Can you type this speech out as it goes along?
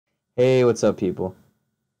Hey, what's up, people?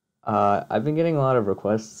 I've been getting a lot of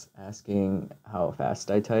requests asking how fast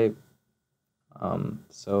I type.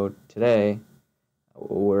 So today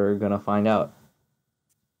we're gonna find out.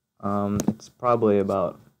 It's probably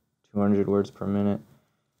about 200 words per minute.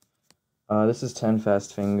 This is 10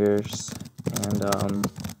 fast fingers, and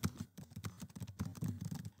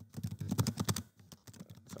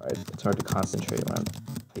sorry, it's hard to concentrate when I'm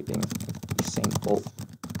typing Usain Bolt.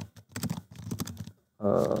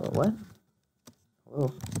 What?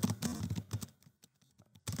 Hello?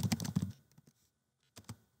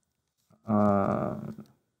 Um,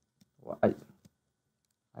 well, I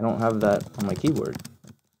don't have that on my keyboard.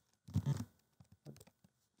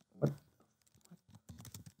 What?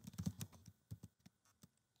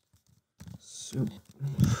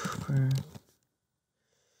 Super.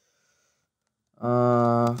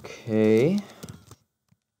 Okay.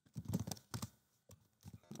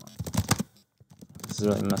 This is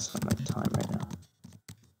really messing up my time right now.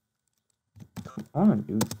 Come on,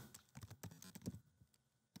 dude.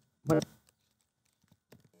 What?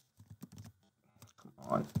 Come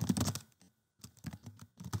on.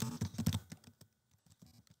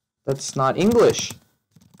 That's not English.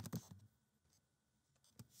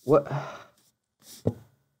 What?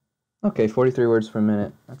 Okay, 43 words per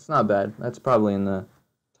minute. That's not bad. That's probably in the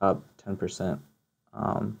top 10%.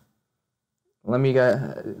 Let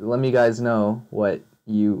me guys know what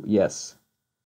you yes.